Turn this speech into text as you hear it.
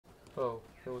Oh,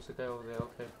 there was a guy over there,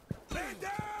 okay.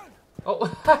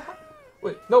 Oh!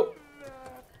 Wait, no!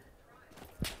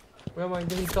 Where am I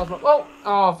getting shot from? Oh!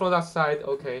 Oh, from that side,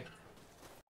 okay.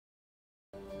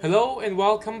 Hello and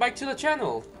welcome back to the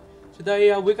channel!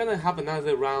 Today we're gonna have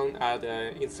another round at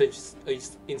Hello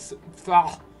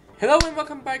and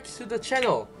welcome back to the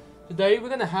channel! Today we're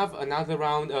gonna have another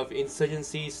round of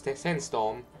Insurgency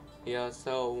Sandstorm. Yeah,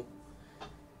 so...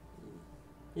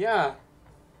 yeah.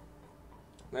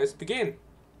 Let's begin!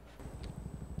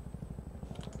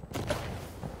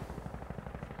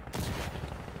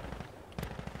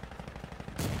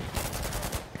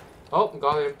 Oh,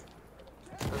 got him.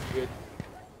 That's good.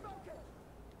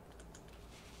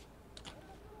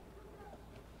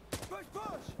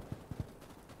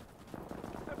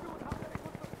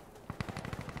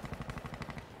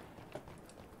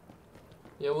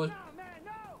 Yeah, what?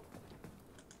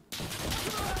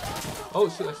 Oh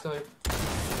shit, I saw him.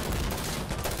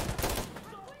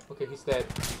 Okay, he's dead.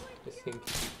 I think.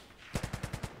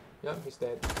 Yeah, he's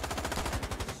dead.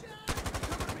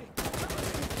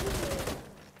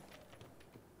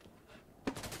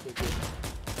 Okay, good.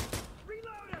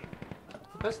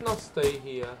 Let's not stay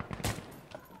here.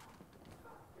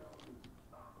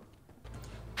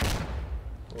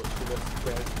 Oh shit, that's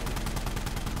bad.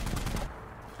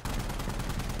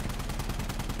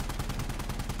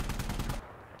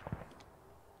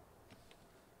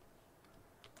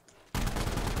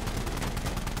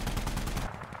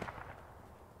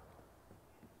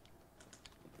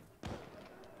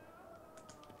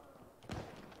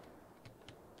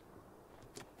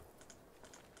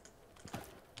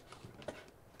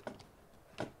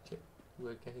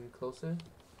 We're getting closer.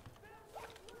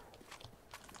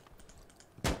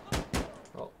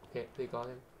 Oh, okay, they got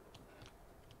him.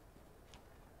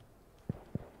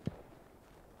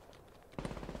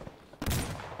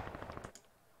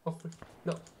 Oh,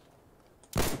 no.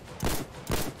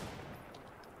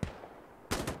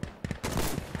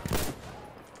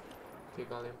 Okay,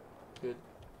 got him. Good.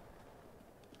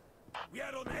 We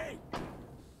are on A.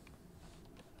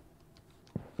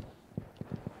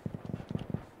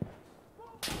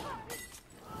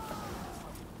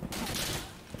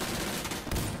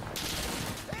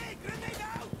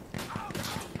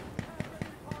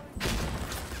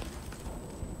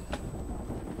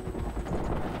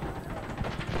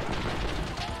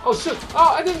 Oh shit!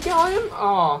 Oh, I didn't get him!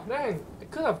 Oh, dang! I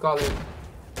could have got him.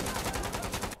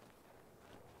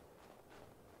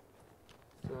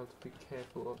 So I have to be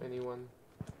careful of anyone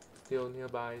still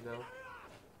nearby though.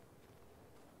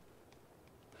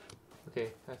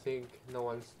 Okay, I think no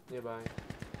one's nearby.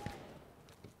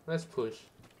 Let's push.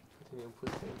 Continue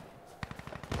pushing.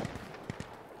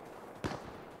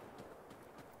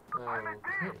 Okay.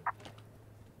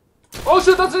 Oh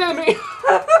shit, that's an enemy! We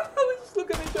just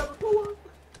look at each other for a while.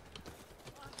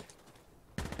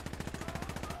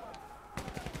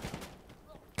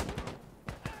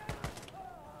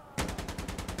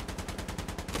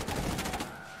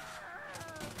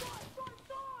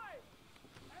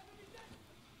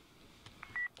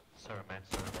 Sorry, man.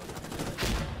 Sorry about that.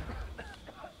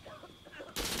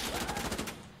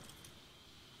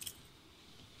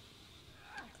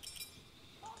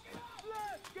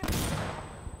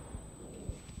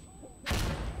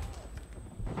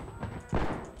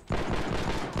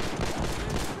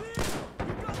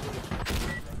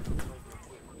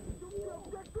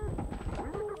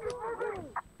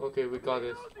 Okay, we got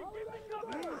it.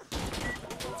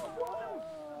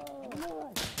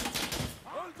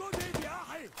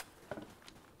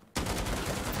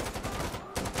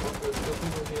 There's still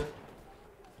people here.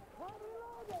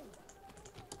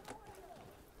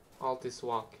 Alt is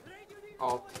walk.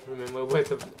 Alt, remember where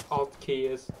the Alt key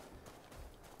is.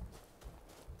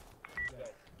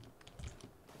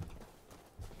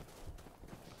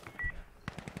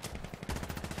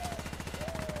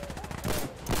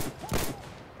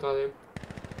 Got him.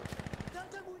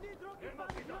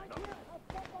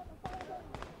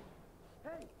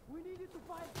 Hey, we needed to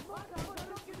find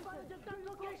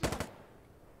location.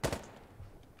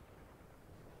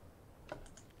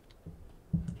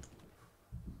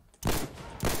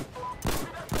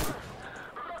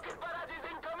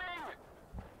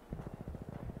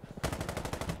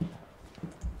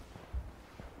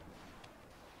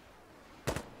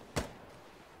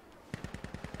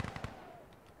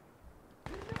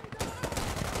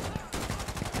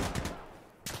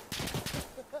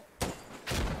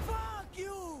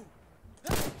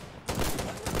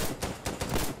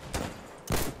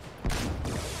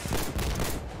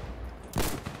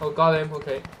 Oh, got him.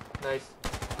 Okay, nice.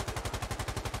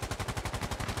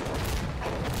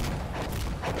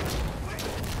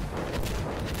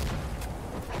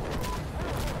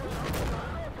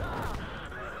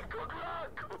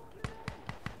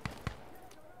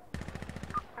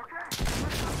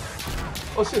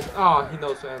 Oh shit! Ah, he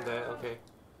knows I'm there. Okay.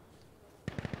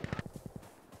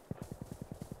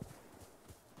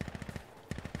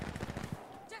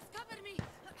 Just cover me.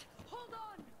 Hold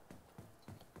on.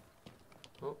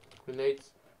 Oh, grenades.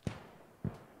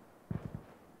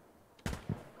 I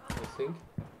think.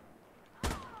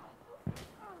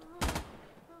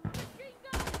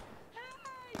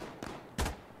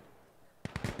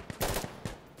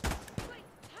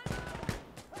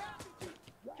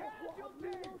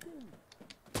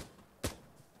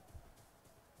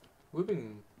 We've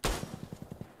been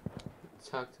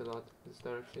attacked a lot in this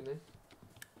direction, eh?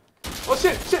 Oh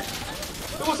shit! Shit!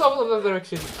 It was out of that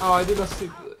direction. Oh, I did not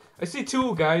see. I see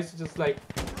two guys just like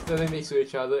standing next to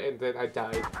each other, and then I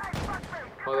died.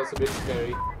 Oh, that's a bit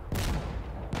scary.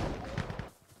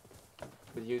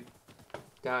 But you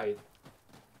died.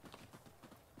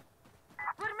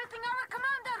 We're missing our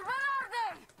commander. Where are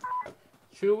they?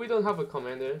 True, we don't have a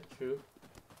commander. True.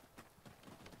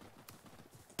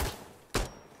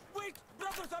 Wait,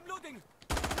 brothers, I'm loading.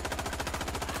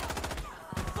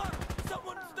 Fuck,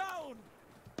 someone's down.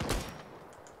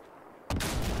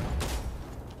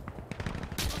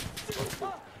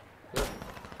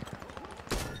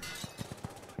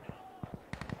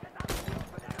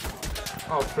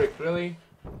 Oh frick, really?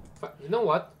 You know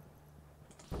what?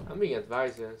 I'm being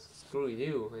advised, screw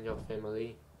you and your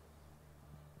family.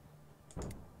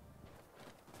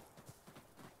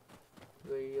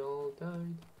 They all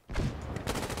died.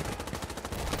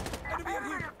 Enemy are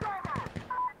here.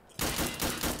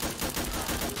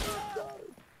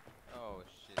 Oh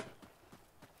shit.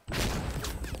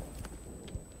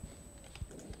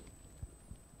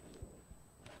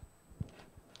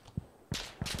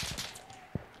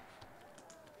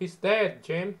 He's dead,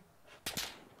 Jim.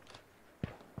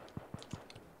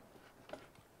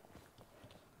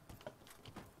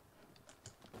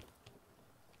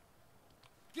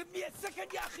 Give me a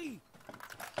second, Yahi.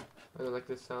 I don't like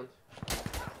this sound.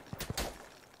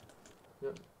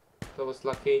 Yep, that was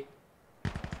lucky.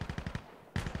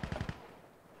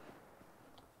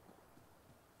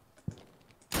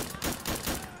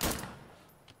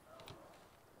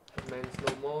 Man's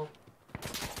no more.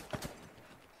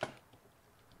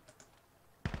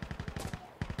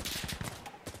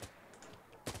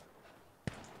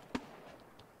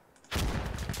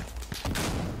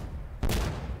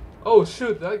 Oh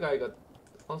shoot, that guy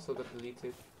also got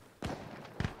deleted.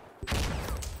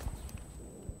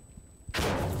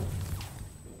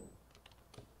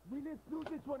 We live through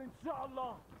this one,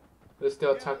 inshallah. They're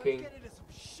still attacking. Let's get into some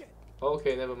shit.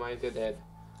 Okay, never mind, they're dead.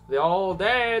 They're all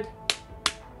dead!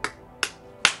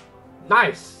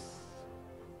 Nice!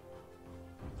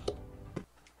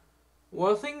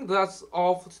 Well, I think that's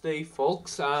all for today,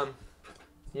 folks.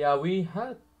 Yeah, we had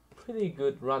a pretty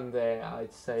good run there,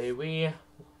 I'd say.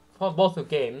 For both the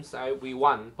games, we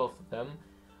won both of them,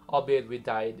 albeit we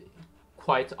died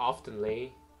quite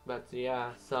oftenly. But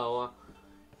yeah, so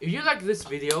if you like this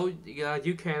video,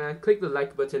 you can click the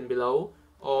like button below,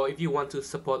 or if you want to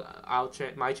support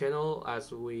my channel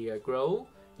as we grow,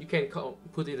 you can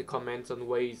put in the comments on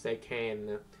ways I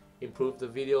can improve the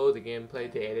video, the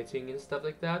gameplay, the editing and stuff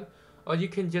like that. Or you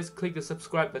can just click the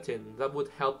subscribe button. That would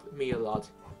help me a lot.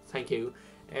 Thank you.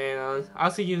 And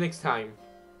I'll see you next time.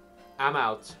 I'm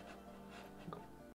out.